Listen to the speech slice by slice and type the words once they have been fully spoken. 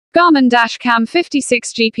Garmin Cam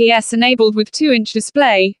 56 GPS enabled with 2-inch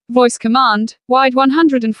display, voice command, wide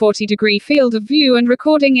 140-degree field of view and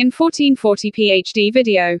recording in 1440p HD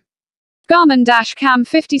video. Garmin Cam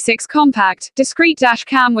 56 Compact, discreet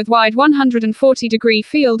cam with wide 140-degree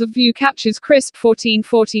field of view captures crisp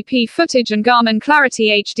 1440p footage and Garmin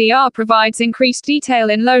Clarity HDR provides increased detail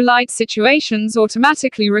in low-light situations,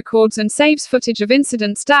 automatically records and saves footage of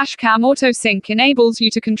incidents. Cam Auto Sync enables you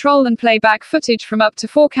to control and play back footage from up to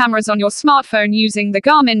 4 cameras on your smartphone using the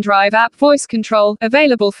Garmin Drive app. Voice control,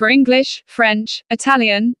 available for English, French,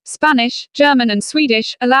 Italian, Spanish, German and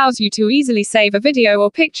Swedish, allows you to easily save a video or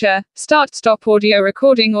picture, stop audio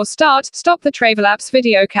recording or stop the travel app's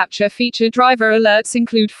video capture feature. Driver alerts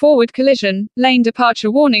include forward collision, lane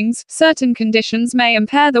departure warnings, certain conditions may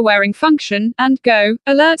impair the wearing function, and go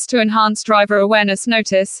alerts to enhance driver awareness.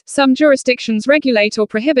 Notice, some jurisdictions regulate or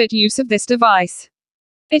prohibit use of this device.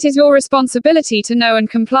 It is your responsibility to know and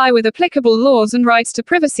comply with applicable laws and rights to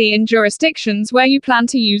privacy in jurisdictions where you plan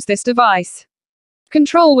to use this device.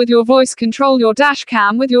 Control with your voice. Control your dash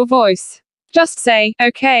cam with your voice. Just say,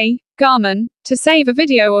 "Okay, Garmin," to save a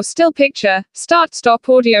video or still picture, stop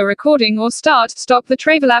audio recording or stop the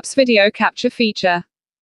travel app's video capture feature.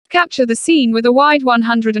 Capture the scene with a wide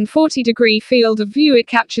 140-degree field of view. It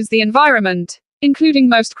captures the environment, including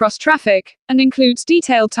most cross-traffic, and includes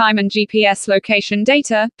detailed time and GPS location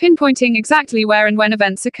data, pinpointing exactly where and when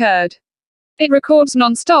events occurred. It records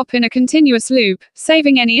non-stop in a continuous loop,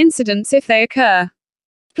 saving any incidents if they occur.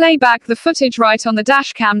 Play back the footage right on the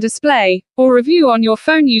dashcam display, or review on your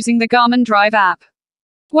phone using the Garmin Drive app.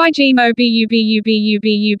 YGMO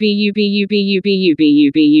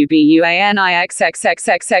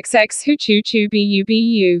BUBUBUBUBUBUBUBUBUBUBUBUBUBUBUANIXXXXXX HU CHU CHU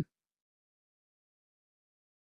BUBU.